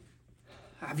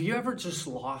Have you ever just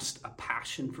lost a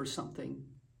passion for something?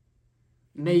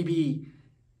 Maybe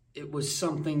it was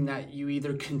something that you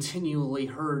either continually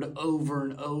heard over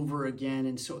and over again,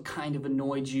 and so it kind of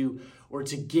annoyed you, or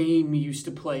it's a game you used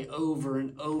to play over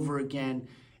and over again,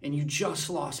 and you just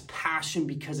lost passion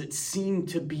because it seemed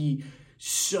to be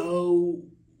so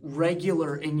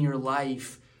regular in your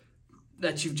life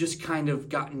that you've just kind of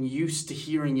gotten used to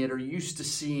hearing it, or used to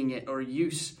seeing it, or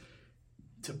used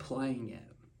to playing it.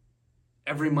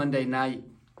 Every Monday night,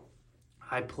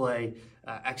 I play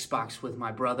Xbox with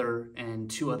my brother and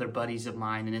two other buddies of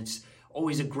mine, and it's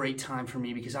always a great time for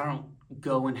me because I don't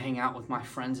go and hang out with my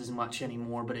friends as much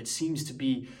anymore, but it seems to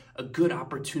be a good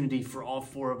opportunity for all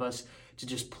four of us to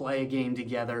just play a game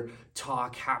together,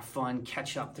 talk, have fun,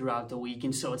 catch up throughout the week.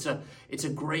 And so it's a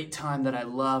great time that I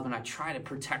love, and I try to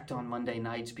protect on Monday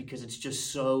nights because it's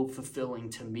just so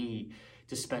fulfilling to me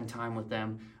to spend time with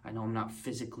them. I know I'm not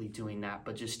physically doing that,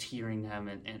 but just hearing them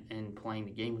and playing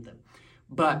the game with them.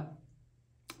 But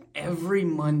every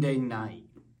Monday night,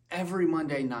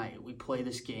 we play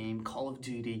this game, Call of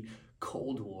Duty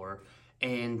Cold War,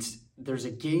 and there's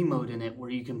a game mode in it where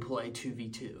you can play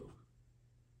 2v2.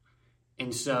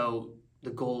 And so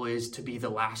the goal is to be the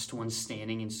last one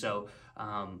standing, and so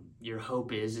your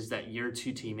hope is that your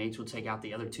two teammates will take out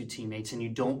the other two teammates, and you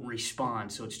don't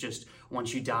respawn, so it's just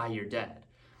once you die, you're dead.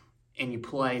 And you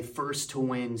play first to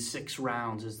win 6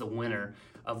 rounds as the winner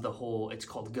of the whole, it's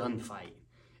called gunfight,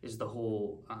 is the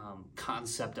whole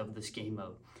concept of this game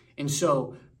mode. And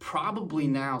so probably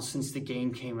now, since the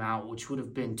game came out, which would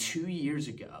have been 2 years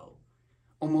ago,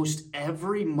 almost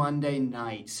every Monday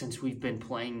night since we've been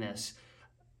playing this,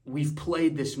 we've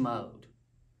played this mode.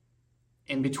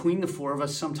 And between the four of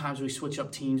us, sometimes we switch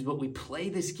up teams, but we play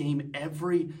this game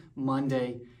every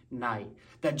Monday night.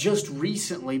 That just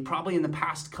recently, probably in the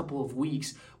past couple of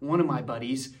weeks, one of my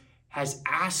buddies has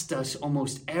asked us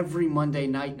almost every Monday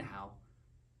night now,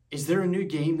 is there a new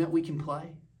game that we can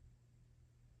play?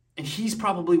 And he's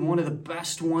probably one of the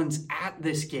best ones at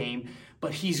this game,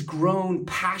 but he's grown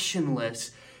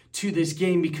passionless to this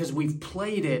game because we've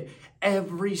played it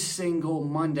every single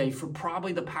Monday for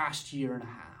probably the past year and a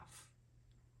half.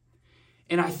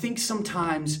 And I think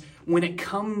sometimes when it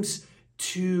comes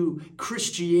to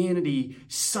Christianity,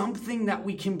 something that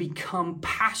we can become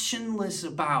passionless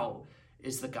about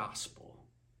is the gospel.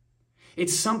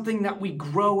 It's something that we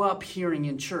grow up hearing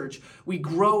in church. We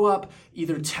grow up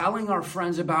either telling our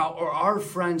friends about or our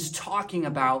friends talking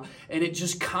about, and it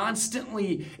just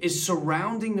constantly is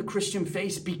surrounding the Christian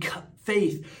faith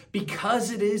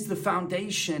because it is the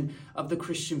foundation of the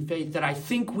Christian faith that I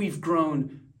think we've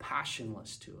grown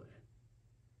passionless to it.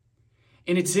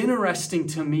 And it's interesting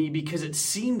to me because it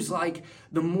seems like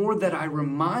the more that I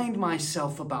remind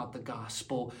myself about the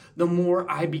gospel, the more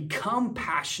I become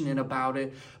passionate about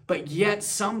it. But yet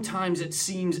sometimes it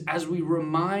seems as we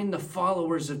remind the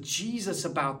followers of Jesus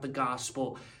about the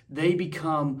gospel, they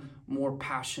become more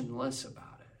passionless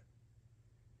about it.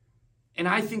 And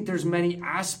I think there's many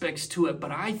aspects to it,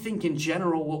 but I think in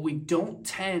general what we don't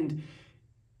tend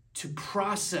to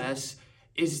process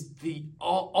is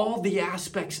all the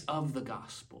aspects of the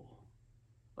gospel.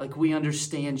 Like we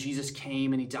understand Jesus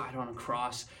came and he died on a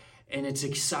cross, and it's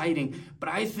exciting. But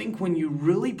I think when you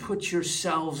really put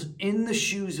yourselves in the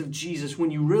shoes of Jesus,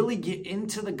 when you really get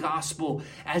into the gospel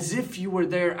as if you were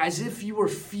there, as if you were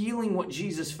feeling what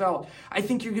Jesus felt, I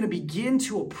think you're going to begin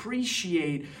to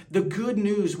appreciate the good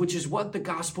news, which is what the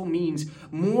gospel means,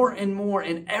 more and more.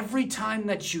 And every time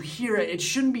that you hear it, it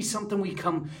shouldn't be something we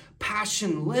become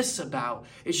passionless about.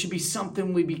 It should be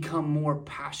something we become more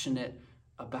passionate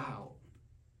about.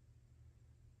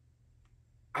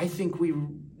 I think we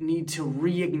need to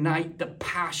reignite the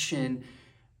passion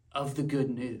of the good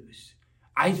news.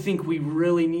 I think we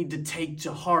really need to take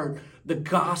to heart the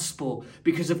gospel,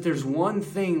 because if there's one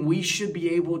thing we should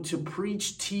be able to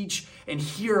preach, teach, and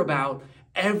hear about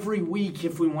every week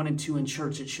if we wanted to in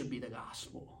church, it should be the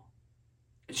gospel.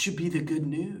 It should be the good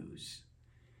news.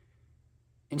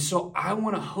 And so I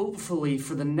want to hopefully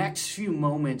for the next few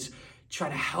moments try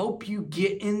to help you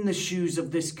get in the shoes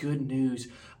of this good news.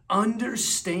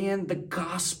 Understand the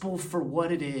gospel for what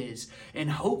it is,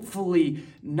 and hopefully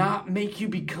not make you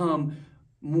become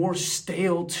more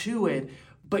stale to it,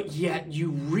 but yet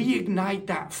you reignite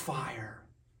that fire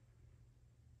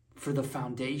for the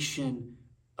foundation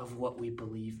of what we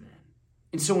believe in.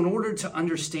 And so in order to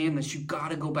understand this, you've got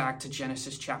to go back to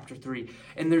Genesis chapter 3.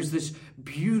 And there's this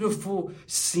beautiful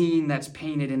scene that's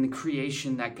painted in the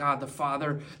creation that God the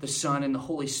Father, the Son, and the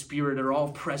Holy Spirit are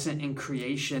all present in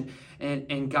creation.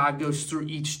 And God goes through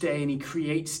each day and he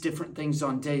creates different things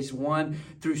on days 1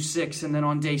 through 6. And then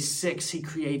on day 6, he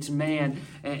creates man.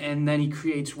 And then he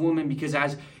creates woman, because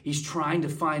as he's trying to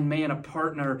find man a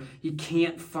partner, he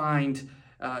can't find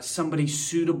somebody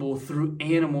suitable through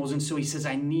animals. And so he says,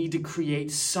 I need to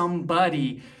create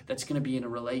somebody that's going to be in a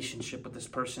relationship with this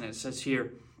person. It says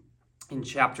here in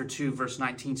chapter 2, verse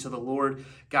 19, so the Lord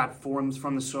God formed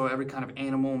from the soil every kind of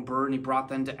animal and bird, and he brought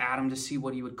them to Adam to see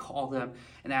what he would call them.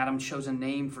 And Adam chose a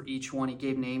name for each one. He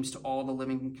gave names to all the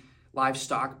living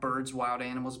livestock, birds, wild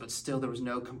animals, but still there was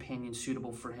no companion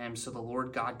suitable for him. So the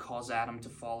Lord God caused Adam to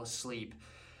fall asleep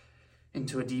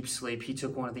into a deep sleep. He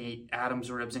took one of Adam's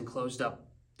ribs and closed up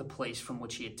the place from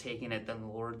which he had taken it. Then the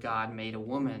Lord God made a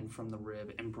woman from the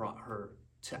rib and brought her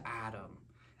to Adam.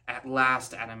 At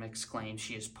last, Adam exclaimed,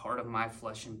 she is part of my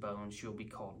flesh and bones. She will be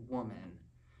called woman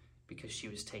because she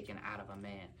was taken out of a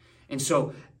man. And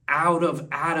so out of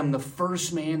Adam, the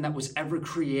first man that was ever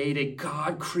created,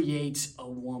 God creates a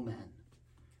woman.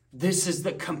 This is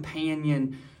the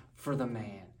companion for the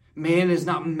man. Man is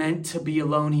not meant to be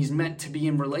alone. He's meant to be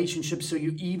in relationship. So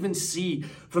you even see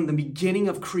from the beginning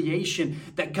of creation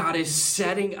that God is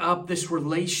setting up this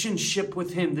relationship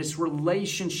with him. This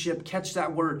relationship, catch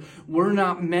that word. We're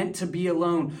not meant to be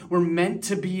alone. We're meant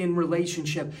to be in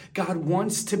relationship. God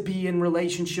wants to be in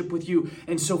relationship with you.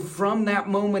 And so from that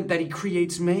moment that he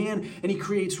creates man and he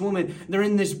creates woman, they're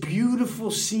in this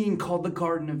beautiful scene called the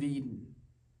Garden of Eden.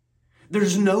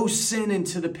 There's no sin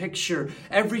into the picture.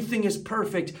 Everything is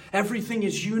perfect. Everything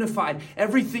is unified.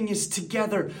 Everything is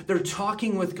together. They're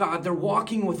talking with God. They're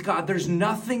walking with God. There's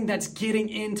nothing that's getting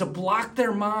in to block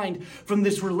their mind from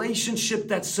this relationship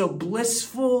that's so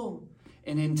blissful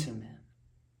and intimate.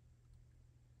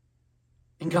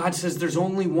 And God says, there's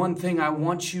only one thing I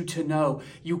want you to know.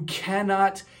 You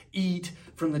cannot eat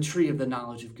from the tree of the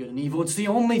knowledge of good and evil. It's the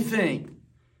only thing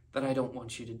that I don't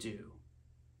want you to do.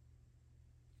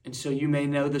 And so you may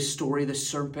know the story. The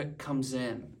serpent comes in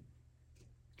and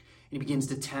he begins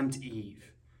to tempt Eve.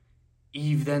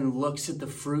 Eve then looks at the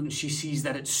fruit and she sees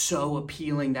that it's so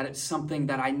appealing, that it's something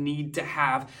that I need to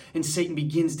have. And Satan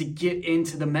begins to get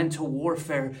into the mental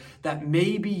warfare that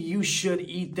maybe you should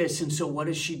eat this. And so what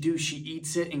does she do? She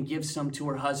eats it and gives some to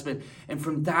her husband. And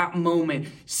from that moment,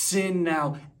 sin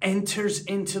now enters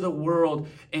into the world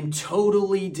and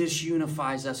totally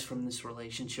disunifies us from this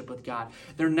relationship with God.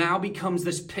 There now becomes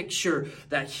this picture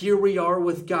that here we are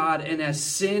with God, and as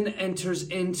sin enters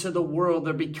into the world,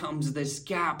 there becomes this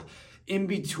gap in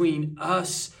between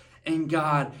us and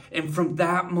God. And from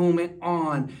that moment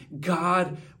on,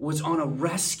 God was on a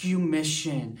rescue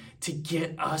mission to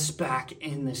get us back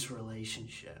in this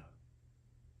relationship.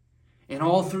 And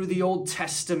all through the Old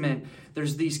Testament,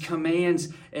 there's these commands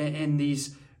and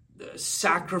these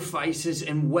sacrifices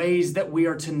and ways that we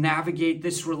are to navigate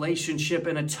this relationship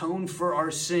and atone for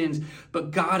our sins. But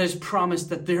God has promised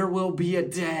that there will be a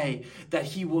day that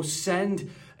he will send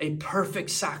a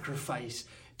perfect sacrifice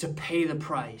to pay the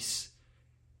price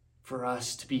for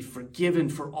us to be forgiven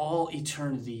for all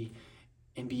eternity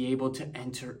and be able to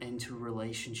enter into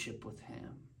relationship with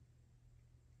him.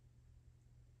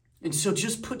 And so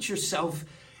just put yourself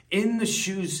in the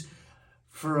shoes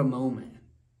for a moment.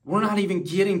 We're not even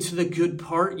getting to the good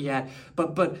part yet,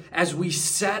 but as we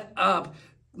set up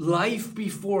life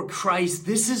before Christ,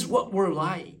 this is what we're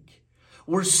like.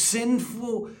 We're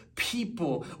sinful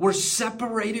people. We're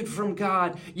separated from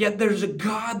God, yet there's a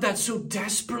God that so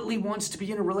desperately wants to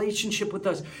be in a relationship with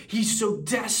us. He so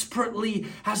desperately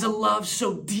has a love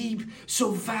so deep,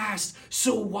 so vast,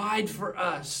 so wide for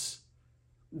us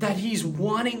that he's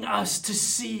wanting us to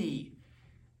see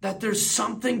that there's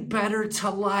something better to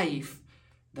life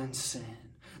than sin.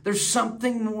 There's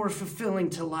something more fulfilling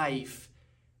to life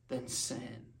than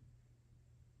sin.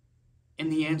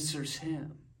 And the answer's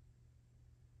him.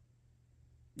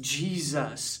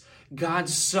 Jesus,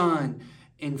 God's Son,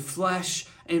 in flesh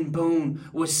and bone,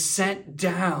 was sent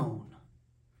down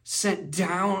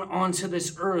onto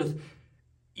this earth,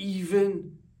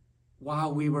 even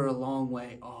while we were a long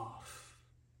way off,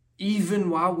 even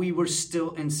while we were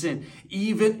still in sin,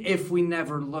 even if we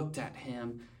never looked at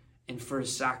him and for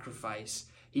his sacrifice.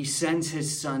 He sends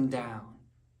his Son down.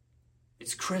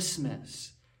 It's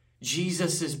Christmas.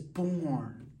 Jesus is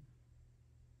born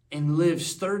and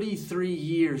lives 30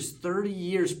 years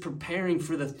preparing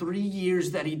for the 3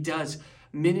 years that he does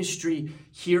ministry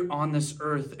here on this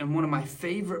earth. And one of my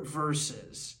favorite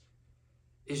verses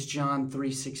is John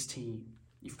 3:16.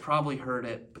 You've probably heard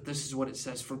it, but this is what it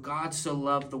says. For God so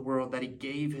loved the world that he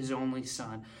gave his only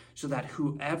Son, so that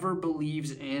whoever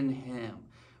believes in him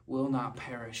will not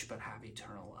perish but have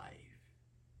eternal life.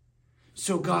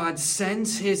 So God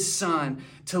sends his Son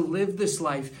to live this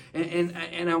life.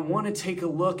 And I want to take a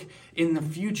look in the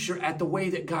future at the way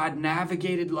that God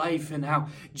navigated life and how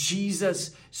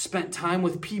Jesus spent time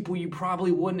with people you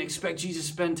probably wouldn't expect Jesus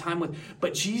to spend time with.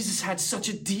 But Jesus had such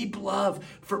a deep love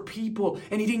for people,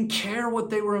 and he didn't care what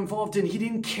they were involved in. He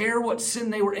didn't care what sin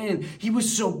they were in. He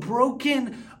was so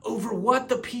broken over what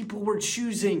the people were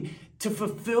choosing to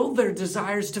fulfill their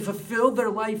desires, to fulfill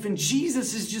their life. And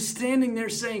Jesus is just standing there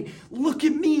saying, look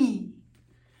at me.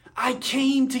 I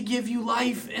came to give you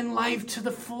life and life to the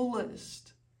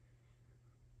fullest.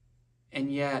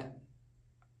 And yet,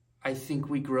 I think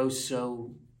we grow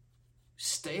so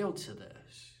stale to this.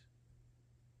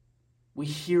 We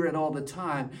hear it all the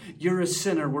time. You're a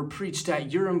sinner. We're preached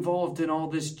at. You're involved in all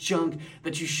this junk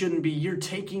that you shouldn't be. You're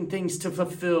taking things to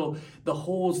fulfill the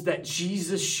holes that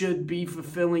Jesus should be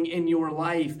fulfilling in your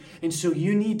life. And so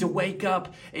you need to wake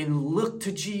up and look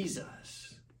to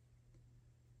Jesus.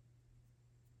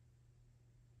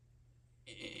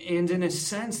 And in a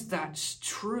sense, that's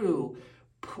true.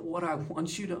 But what I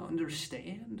want you to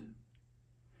understand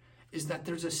is that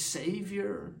there's a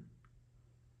Savior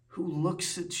who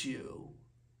looks at you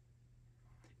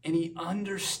and he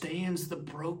understands the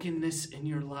brokenness in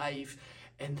your life,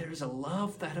 and there's a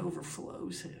love that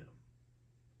overflows him.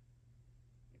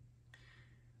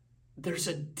 There's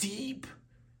a deep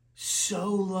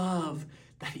love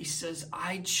that he says,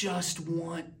 I just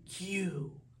want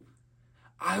you.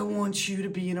 I want you to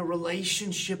be in a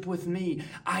relationship with me.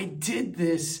 I did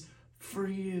this for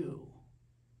you.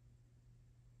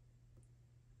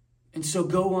 And so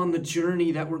go on the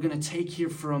journey that we're going to take here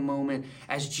for a moment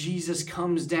as Jesus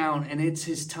comes down and it's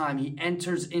his time. He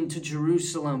enters into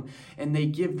Jerusalem and they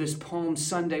give this Palm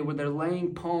Sunday where they're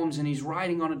laying palms and he's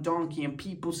riding on a donkey and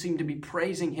people seem to be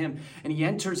praising him. And he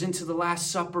enters into the Last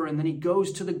Supper and then he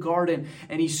goes to the garden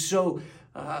and he's so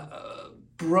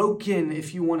broken,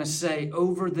 if you want to say,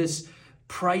 over this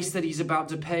price that he's about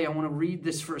to pay. I want to read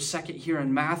this for a second here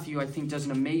in Matthew. I think does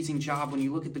an amazing job when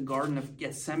you look at the Garden of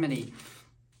Gethsemane.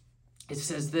 It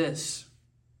says this,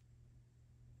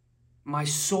 my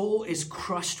soul is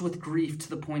crushed with grief to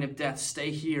the point of death.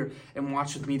 Stay here and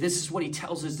watch with me. This is what he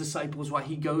tells his disciples while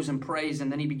he goes and prays. And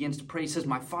then he begins to pray. He says,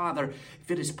 my Father, if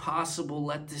it is possible,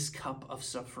 let this cup of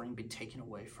suffering be taken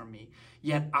away from me.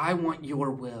 Yet I want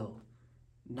your will,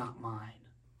 not mine.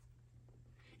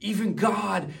 Even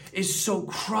God is so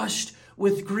crushed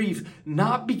with grief,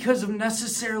 not because of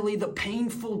necessarily the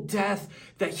painful death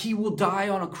that he will die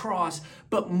on a cross,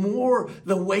 but more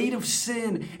the weight of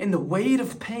sin and the weight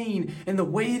of pain and the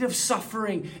weight of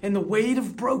suffering and the weight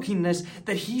of brokenness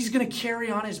that he's going to carry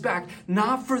on his back,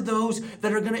 not for those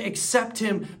that are going to accept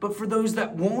him, but for those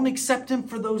that won't accept him,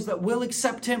 for those that will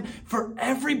accept him, for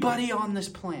everybody on this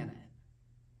planet.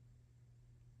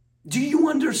 Do you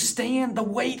understand the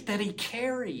weight that he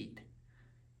carried?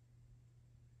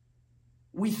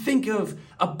 We think of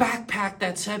a backpack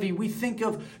that's heavy. We think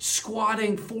of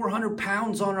squatting 400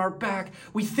 pounds on our back.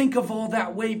 We think of all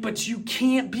that weight, but you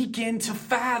can't begin to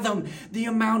fathom the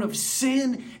amount of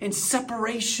sin and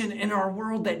separation in our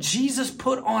world that Jesus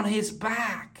put on his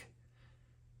back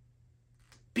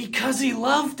because he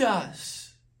loved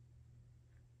us.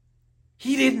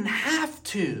 He didn't have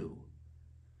to,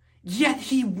 yet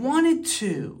he wanted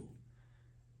to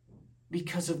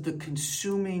because of the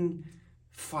consuming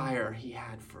fire he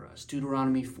had for us.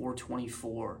 Deuteronomy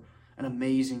 4:24, an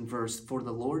amazing verse. For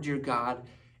the Lord your God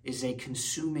is a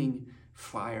consuming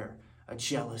fire, a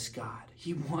jealous God.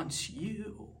 He wants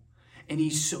you. And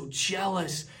he's so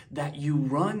jealous that you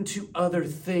run to other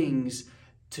things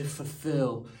to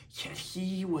fulfill. Yet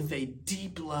he, with a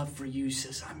deep love for you,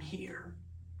 says, I'm here.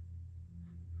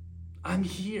 I'm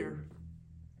here.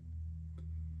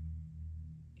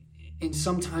 And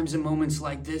sometimes in moments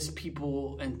like this,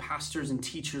 people and pastors and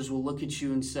teachers will look at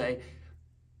you and say,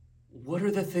 what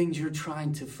are the things you're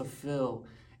trying to fulfill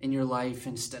in your life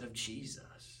instead of Jesus?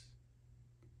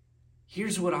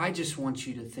 Here's what I just want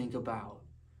you to think about.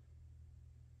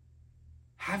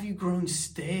 Have you grown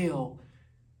stale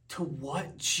to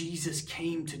what Jesus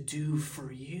came to do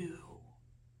for you?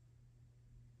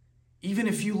 Even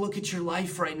if you look at your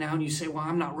life right now and you say, well,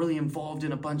 I'm not really involved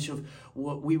in a bunch of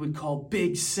what we would call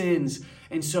big sins.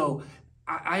 And so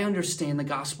I understand the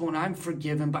gospel and I'm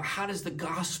forgiven, but how does the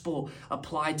gospel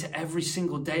apply to every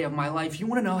single day of my life? You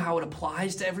want to know how it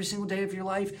applies to every single day of your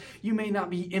life? You may not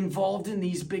be involved in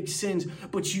these big sins,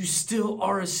 but you still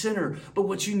are a sinner. But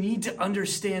what you need to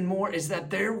understand more is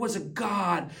that there was a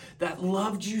God that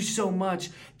loved you so much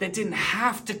that didn't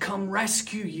have to come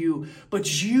rescue you,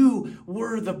 but you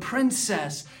were the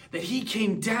princess, that he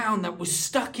came down, that was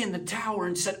stuck in the tower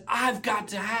and said, I've got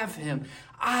to have him.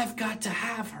 I've got to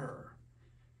have her.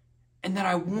 And that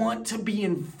I want to be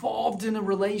involved in a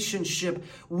relationship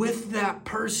with that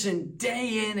person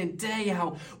day in and day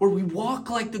out, where we walk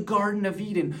like the Garden of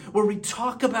Eden, where we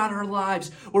talk about our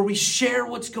lives, where we share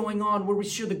what's going on, where we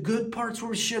share the good parts, where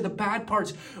we share the bad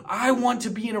parts. I want to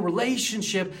be in a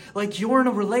relationship like you're in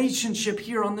a relationship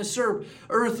here on this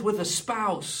earth with a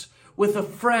spouse, with a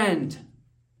friend,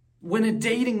 when a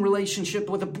dating relationship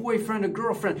with a boyfriend or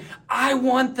girlfriend. I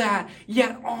want that,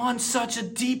 yet on such a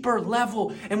deeper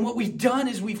level. And what we've done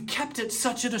is we've kept it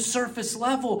such at a surface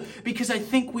level because I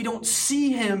think we don't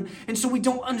see him. And so we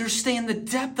don't understand the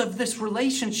depth of this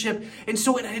relationship. And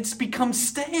so it's become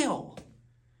stale.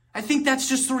 I think that's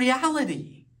just the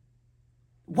reality.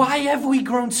 Why have we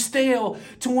grown stale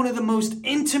to one of the most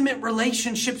intimate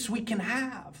relationships we can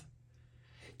have?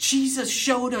 Jesus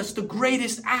showed us the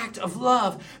greatest act of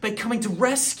love by coming to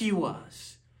rescue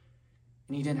us.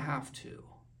 And he didn't have to.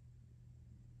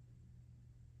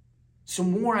 So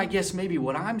more, I guess maybe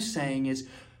what I'm saying is,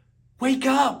 wake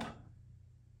up.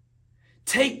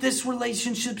 Take this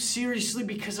relationship seriously,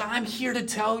 because I'm here to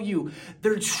tell you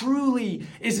there truly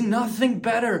is nothing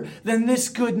better than this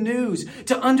good news,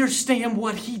 to understand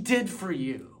what he did for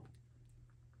you.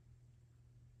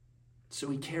 So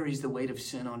he carries the weight of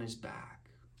sin on his back.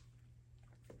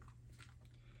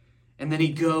 And then he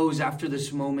goes, after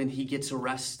this moment, he gets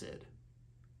arrested.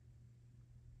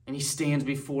 And he stands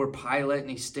before Pilate,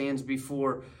 and he stands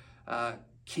before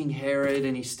King Herod,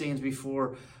 and he stands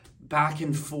before back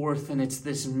and forth, and it's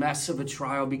this mess of a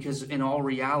trial, because in all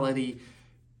reality,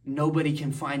 nobody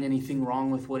can find anything wrong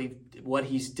with what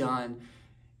he's done.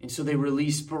 And so they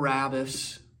release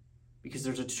Barabbas, because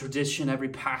there's a tradition every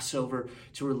Passover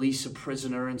to release a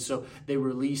prisoner. And so they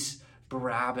release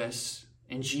Barabbas,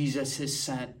 and Jesus is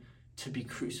sent to be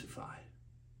crucified.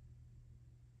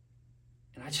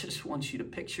 And I just want you to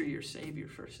picture your Savior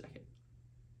for a second.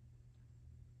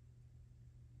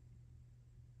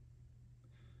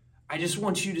 I just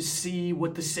want you to see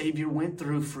what the Savior went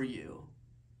through for you.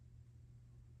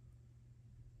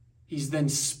 He's then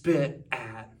spit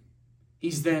at.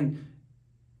 He's then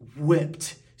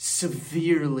whipped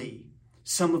severely.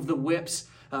 Some of the whips,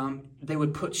 they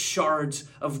would put shards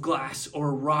of glass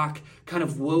or rock kind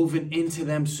of woven into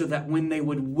them, so that when they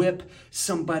would whip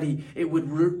somebody, it would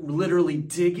literally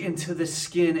dig into the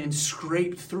skin and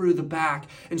scrape through the back.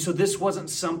 And so this wasn't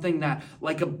something that,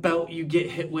 like a belt you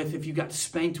get hit with if you got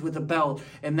spanked with a belt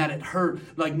and that it hurt.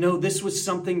 Like, no, this was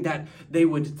something that they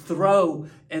would throw,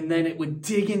 and then it would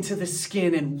dig into the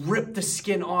skin and rip the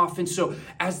skin off. And so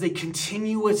as they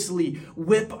continuously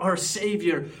whip our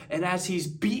Savior, and as he's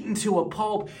beaten to a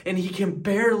pulp and he can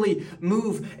barely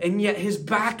move, and yet his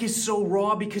back is so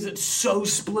raw because it's so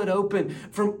split open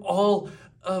from all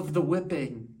of the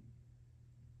whipping.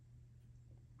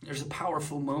 There's a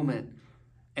powerful moment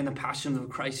in the Passion of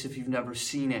Christ, if you've never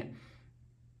seen it,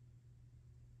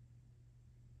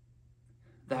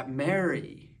 that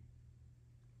Mary,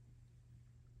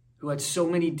 who had so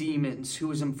many demons, who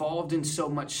was involved in so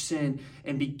much sin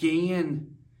and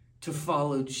began to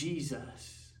follow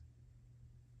Jesus,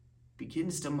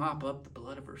 begins to mop up the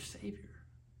blood of her Savior.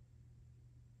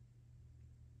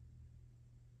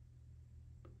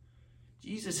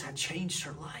 Jesus had changed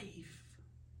her life.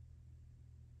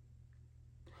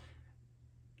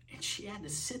 And she had to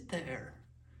sit there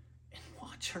and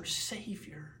watch her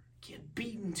Savior get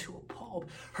beaten to a pulp.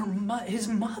 His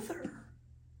mother.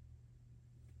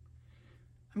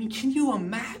 I mean, can you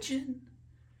imagine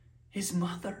his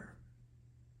mother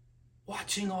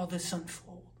watching all this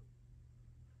unfold?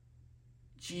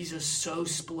 Jesus, so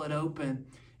split open,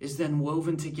 is then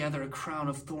woven together a crown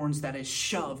of thorns that is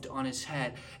shoved on his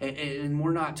head. And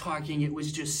we're not talking it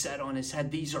was just set on his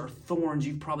head. These are thorns.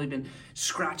 You've probably been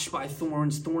scratched by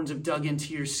thorns. Thorns have dug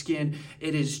into your skin.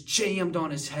 It is jammed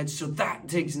on his head, so that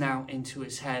digs now into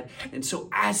his head. And so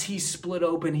as he's split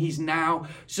open, he's now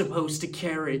supposed to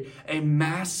carry a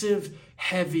massive,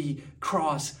 heavy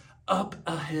cross up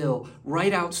a hill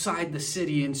right outside the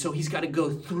city. And so he's got to go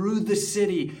through the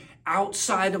city,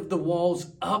 outside of the walls,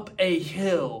 up a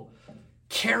hill,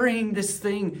 carrying this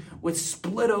thing with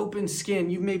split open skin.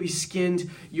 You've maybe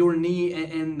skinned your knee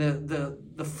and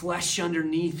the flesh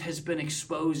underneath has been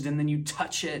exposed, and then you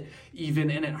touch it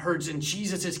even and it hurts. And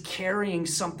Jesus is carrying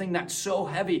something that's so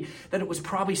heavy that it was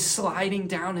probably sliding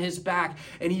down his back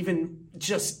and even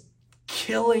just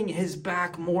killing his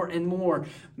back more and more.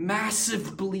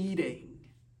 Massive bleeding.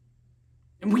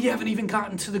 And we haven't even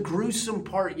gotten to the gruesome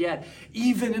part yet.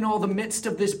 Even in all the midst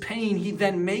of this pain, he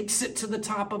then makes it to the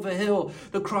top of a hill.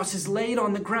 The cross is laid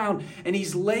on the ground, and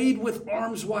he's laid with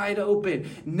arms wide open,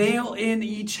 nail in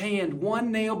each hand,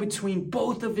 one nail between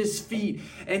both of his feet,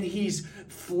 and he's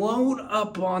flown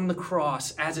up on the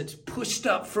cross as it's pushed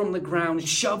up from the ground,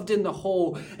 shoved in the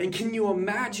hole. And can you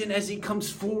imagine as he comes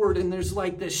forward and there's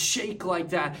like this shake like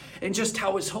that, and just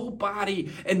how his whole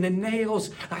body and the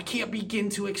nails, I can't begin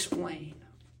to explain.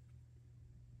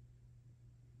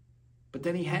 But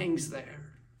then he hangs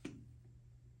there,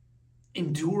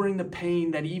 enduring the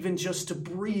pain that even just to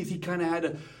breathe, he kind of had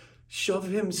to shove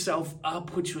himself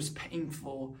up, which was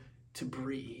painful to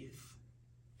breathe,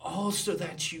 all so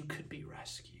that you could be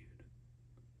rescued.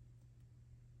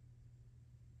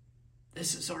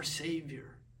 This is our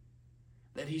Savior,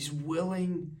 that he's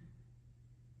willing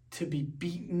to be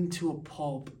beaten to a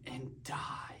pulp and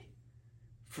die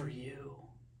for you.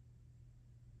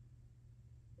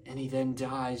 And he then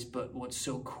dies, but what's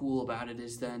so cool about it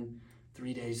is then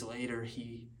 3 days later,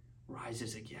 he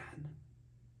rises again.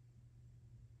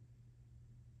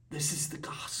 This is the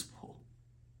gospel.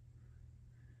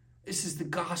 This is the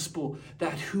gospel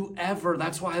that whoever,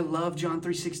 that's why I love John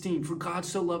 3:16, for God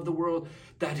so loved the world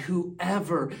that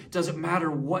whoever, doesn't matter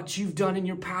what you've done in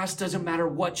your past, doesn't matter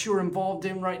what you're involved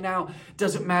in right now,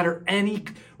 doesn't matter any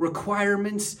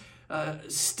requirements,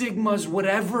 stigmas,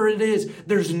 whatever it is,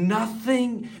 there's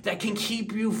nothing that can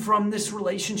keep you from this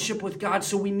relationship with God.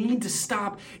 So we need to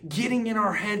stop getting in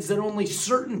our heads that only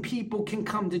certain people can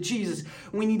come to Jesus.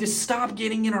 We need to stop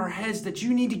getting in our heads that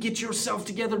you need to get yourself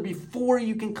together before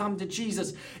you can come to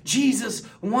Jesus. Jesus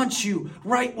wants you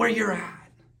right where you're at,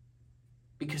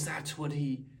 because that's what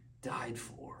he died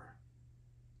for.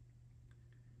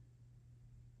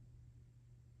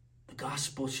 The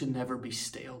gospel should never be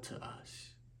stale to us.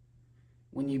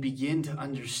 When you begin to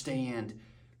understand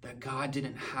that God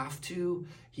didn't have to,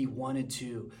 he wanted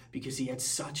to, because he had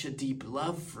such a deep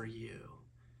love for you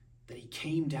that he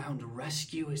came down to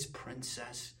rescue his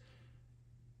princess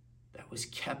that was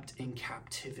kept in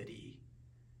captivity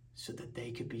so that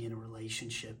they could be in a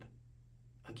relationship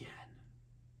again.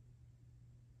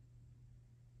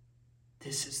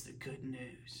 This is the good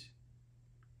news.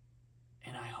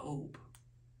 And I hope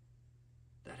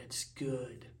that it's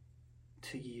good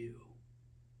to you.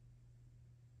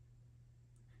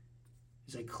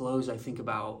 As I close, I think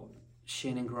about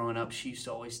Shannon growing up. She used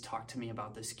to always talk to me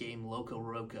about this game, Loco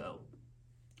Roco.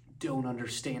 Don't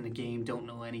understand the game, don't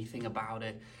know anything about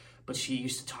it. But she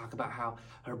used to talk about how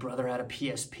her brother had a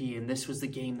PSP, and this was the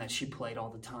game that she played all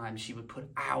the time. She would put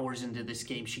hours into this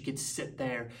game. She could sit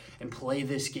there and play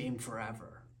this game forever.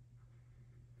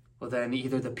 Well, then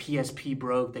either the PSP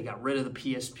broke, they got rid of the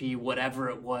PSP,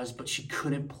 whatever it was, but she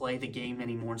couldn't play the game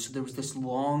anymore. And so there was this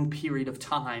long period of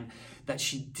time that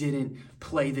she didn't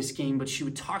play this game, but she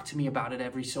would talk to me about it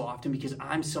every so often because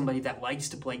I'm somebody that likes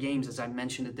to play games, as I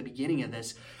mentioned at the beginning of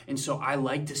this. And so I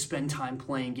like to spend time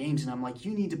playing games. And I'm like,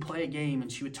 you need to play a game.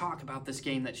 And she would talk about this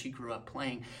game that she grew up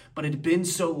playing. But it had been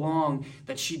so long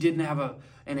that she didn't have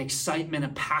an excitement, a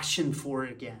passion for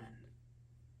it again.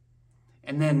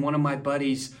 And then one of my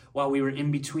buddies, while we were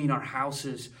in between our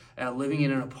houses, living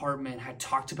in an apartment, had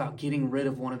talked about getting rid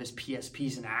of one of his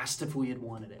PSPs and asked if we had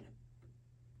wanted it.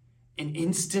 And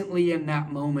instantly in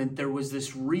that moment, there was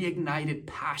this reignited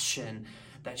passion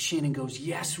that Shannon goes,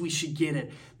 yes, we should get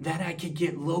it. Then I could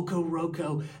get Loco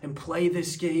Roco and play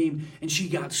this game. And she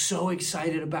got so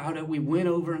excited about it. We went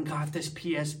over and got this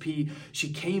PSP.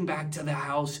 She came back to the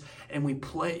house and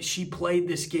she played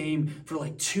this game for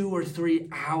like 2 or 3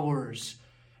 hours.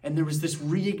 And there was this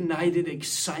reignited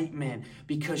excitement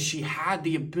because she had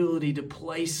the ability to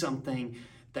play something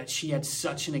that she had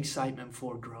such an excitement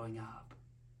for growing up.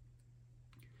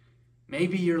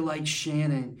 Maybe you're like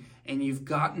Shannon and you've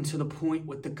gotten to the point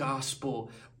with the gospel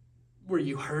where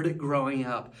you heard it growing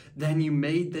up. Then you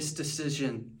made this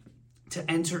decision to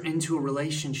enter into a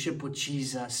relationship with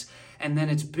Jesus. and then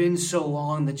it's been so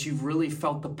long that you've really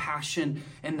felt the passion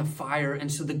and the fire,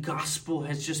 and so the gospel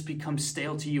has just become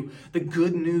stale to you. The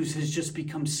good news has just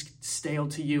become stale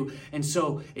to you, and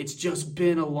so it's just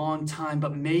been a long time.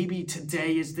 But maybe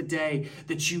today is the day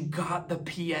that you got the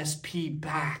PSP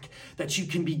back, that you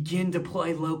can begin to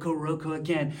play Loco Roco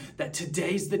again, that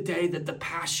today's the day that the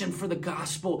passion for the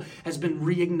gospel has been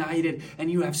reignited,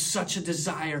 and you have such a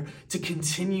desire to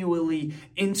continually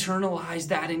internalize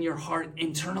that in your heart,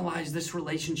 internalize this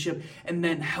relationship, and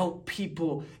then help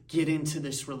people get into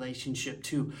this relationship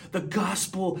too. The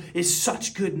gospel is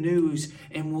such good news,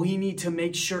 and we need to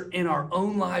make sure in our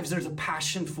own lives there's a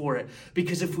passion for it,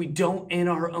 because if we don't in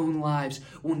our own lives,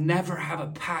 we'll never have a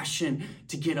passion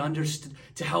to get understood,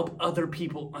 to help other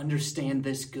people understand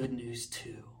this good news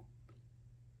too.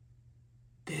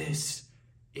 This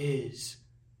is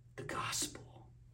the gospel.